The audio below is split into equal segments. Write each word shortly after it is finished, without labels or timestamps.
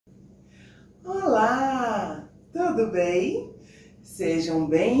Olá, tudo bem? Sejam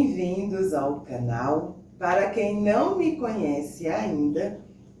bem-vindos ao canal. Para quem não me conhece ainda,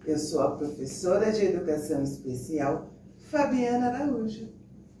 eu sou a professora de Educação Especial, Fabiana Araújo.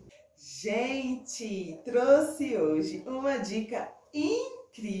 Gente, trouxe hoje uma dica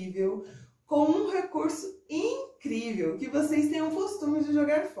incrível com um recurso incrível que vocês têm o costume de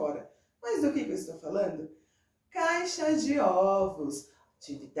jogar fora. Mas do que eu estou falando? Caixa de ovos. A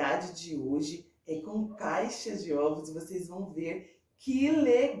atividade de hoje é com caixa de ovos. Vocês vão ver que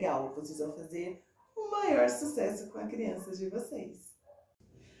legal. Vocês vão fazer o maior sucesso com a criança de vocês.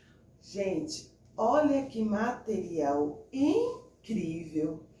 Gente, olha que material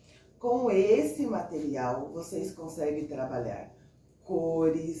incrível. Com esse material, vocês conseguem trabalhar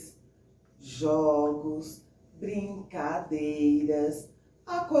cores, jogos, brincadeiras,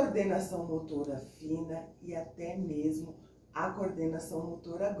 a coordenação motora fina e até mesmo a coordenação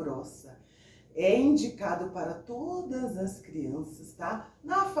motora grossa. É indicado para todas as crianças, tá?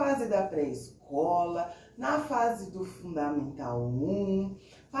 Na fase da pré-escola, na fase do Fundamental 1,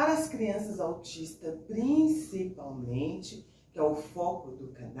 para as crianças autistas principalmente, que é o foco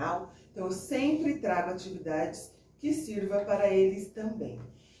do canal. Então, eu sempre trago atividades que sirvam para eles também.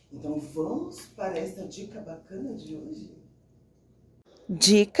 Então, vamos para essa dica bacana de hoje?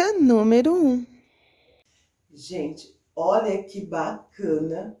 Dica número 1. Gente, olha que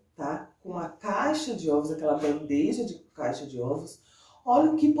bacana, tá? Com a caixa de ovos, aquela bandeja de caixa de ovos. Olha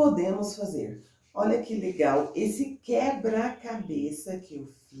o que podemos fazer. Olha que legal esse quebra-cabeça que eu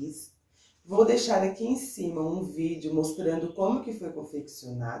fiz. Vou deixar aqui em cima um vídeo mostrando como que foi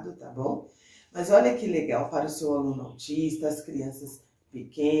confeccionado, tá bom? Mas olha que legal para o seu aluno autista, as crianças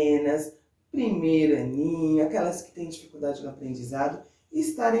pequenas, primeiro aninho, aquelas que têm dificuldade no aprendizado,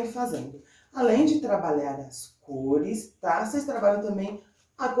 estarem fazendo. Além de trabalhar as cores, tá? Vocês trabalham também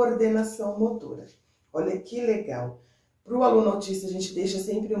a coordenação motora. Olha que legal. Para o aluno autista, a gente deixa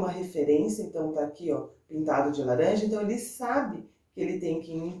sempre uma referência, então tá aqui, ó, pintado de laranja, então ele sabe que ele tem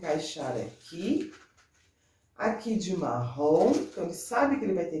que encaixar aqui, aqui de marrom, então ele sabe que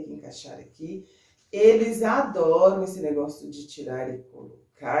ele vai ter que encaixar aqui. Eles adoram esse negócio de tirar e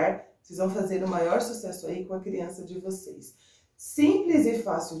colocar. Vocês vão fazer o maior sucesso aí com a criança de vocês. Simples e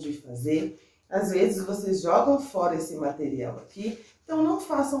fácil de fazer. Às vezes vocês jogam fora esse material aqui, então não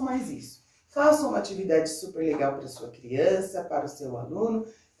façam mais isso. Façam uma atividade super legal para a sua criança, para o seu aluno.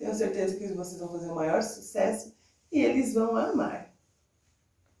 Tenho certeza que vocês vão fazer o maior sucesso e eles vão amar.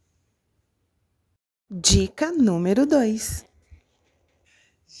 Dica número 2.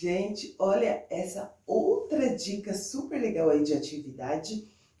 Gente, olha essa outra dica super legal aí de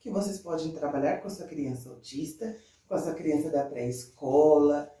atividade que vocês podem trabalhar com a sua criança autista, com a sua criança da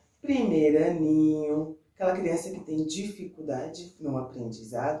pré-escola, primeiro aninho, aquela criança que tem dificuldade no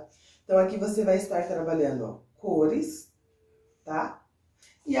aprendizado. Então aqui você vai estar trabalhando, ó, cores, tá?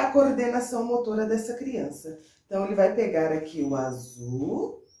 E a coordenação motora dessa criança. Então ele vai pegar aqui o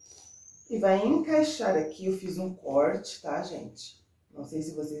azul e vai encaixar aqui. Eu fiz um corte, tá, gente? Não sei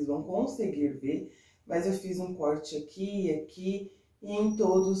se vocês vão conseguir ver, mas eu fiz um corte aqui, aqui e em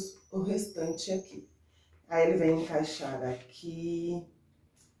todos o restante aqui. Aí ele vai encaixar aqui.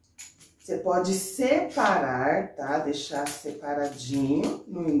 Você pode separar, tá? Deixar separadinho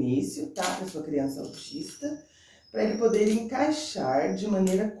no início, tá? Para sua criança autista, para ele poder encaixar de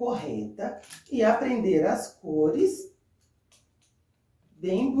maneira correta e aprender as cores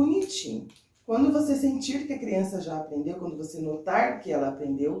bem bonitinho. Quando você sentir que a criança já aprendeu, quando você notar que ela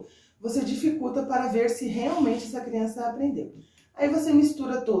aprendeu, você dificulta para ver se realmente essa criança aprendeu. Aí você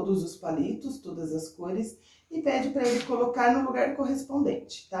mistura todos os palitos, todas as cores e pede para ele colocar no lugar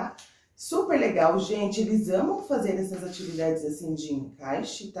correspondente, tá? Super legal, gente. Eles amam fazer essas atividades assim de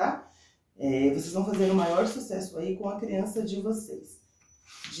encaixe, tá? Vocês vão fazer o maior sucesso aí com a criança de vocês.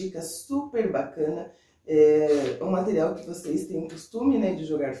 Dica super bacana. Um material que vocês têm o costume, né, de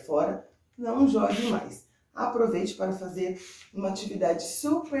jogar fora. Não jogue mais. Aproveite para fazer uma atividade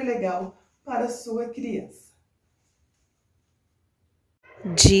super legal para a sua criança.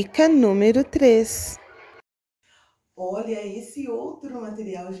 Dica número 3. Olha esse outro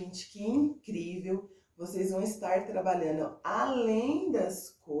material, gente, que incrível. Vocês vão estar trabalhando, além das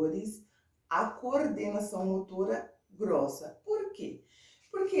cores, a coordenação motora grossa. Por quê?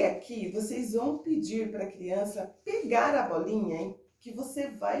 Porque aqui vocês vão pedir para a criança pegar a bolinha que você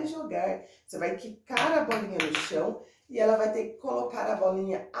vai jogar. Você vai quicar a bolinha no chão e ela vai ter que colocar a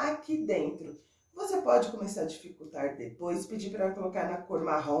bolinha aqui dentro. Você pode começar a dificultar depois, pedir para ela colocar na cor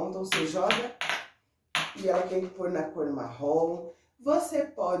marrom, então você joga e ela tem que pôr na cor marrom. Você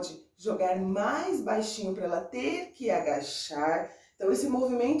pode jogar mais baixinho para ela ter que agachar. Então, esse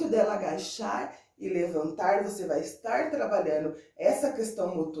movimento dela agachar e levantar, você vai estar trabalhando essa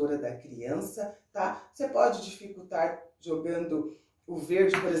questão motora da criança, tá? Você pode dificultar jogando o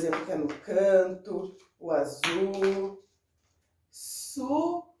verde, por exemplo, que é no canto, o azul.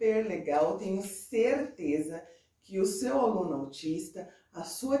 Super legal, tenho certeza que o seu aluno autista, a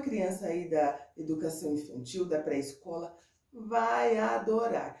sua criança aí da educação infantil, da pré-escola, vai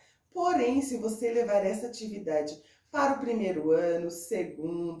adorar. Porém, se você levar essa atividade para o primeiro ano,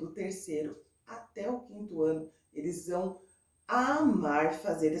 segundo, terceiro, até o quinto ano, eles vão amar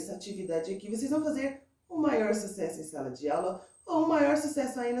fazer essa atividade aqui. Vocês vão fazer o maior sucesso em sala de aula ou o maior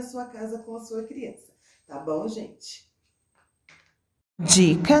sucesso aí na sua casa com a sua criança. Tá bom, gente?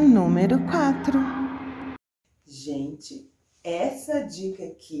 Dica número 4. Gente, essa dica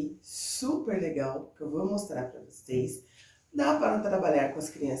aqui, super legal, que eu vou mostrar para vocês, dá para trabalhar com as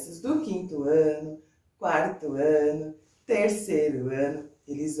crianças do quinto ano, quarto ano, terceiro ano,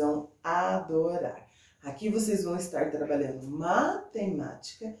 eles vão adorar. Aqui vocês vão estar trabalhando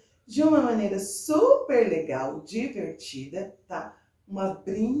matemática de uma maneira super legal, divertida, tá? Uma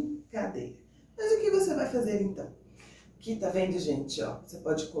brincadeira. Mas o que você vai fazer então? Aqui tá vendo, gente, ó, você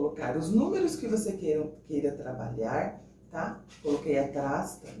pode colocar os números que você queira trabalhar, tá? Coloquei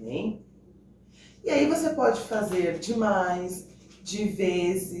atrás também. E aí você pode fazer de mais, de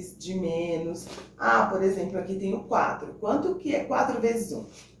vezes, de menos. Ah, por exemplo, aqui tem o 4. Quanto que é 4 vezes 1?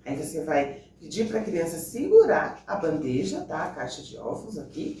 Aí você vai pedir para a criança segurar a bandeja, tá? A caixa de ovos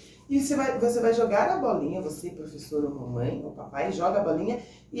aqui. E você vai jogar a bolinha, você, professor ou mamãe ou papai, joga a bolinha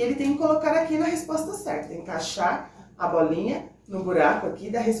e ele tem que colocar aqui na resposta certa, encaixar a bolinha no buraco aqui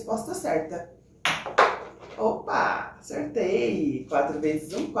da resposta certa. Opa, acertei! 4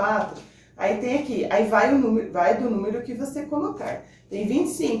 vezes 1, 4. Aí tem aqui, aí vai do número que você colocar. Tem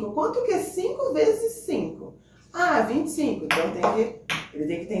 25. Quanto que é 5 vezes 5? Ah, 25. Então ele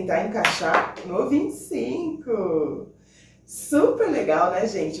tem que tentar encaixar no 25. Super legal, né,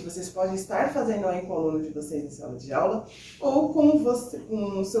 gente? Vocês podem estar fazendo aí com o aluno de vocês em sala de aula ou com você,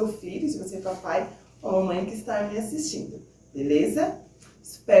 com o seu filho, se você é papai ou mamãe que está me assistindo, beleza?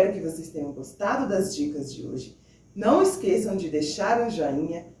 Espero que vocês tenham gostado das dicas de hoje. Não esqueçam de deixar um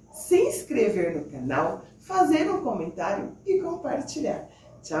joinha, se inscrever no canal, fazer um comentário e compartilhar.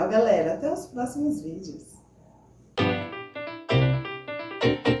 Tchau, galera! Até os próximos vídeos!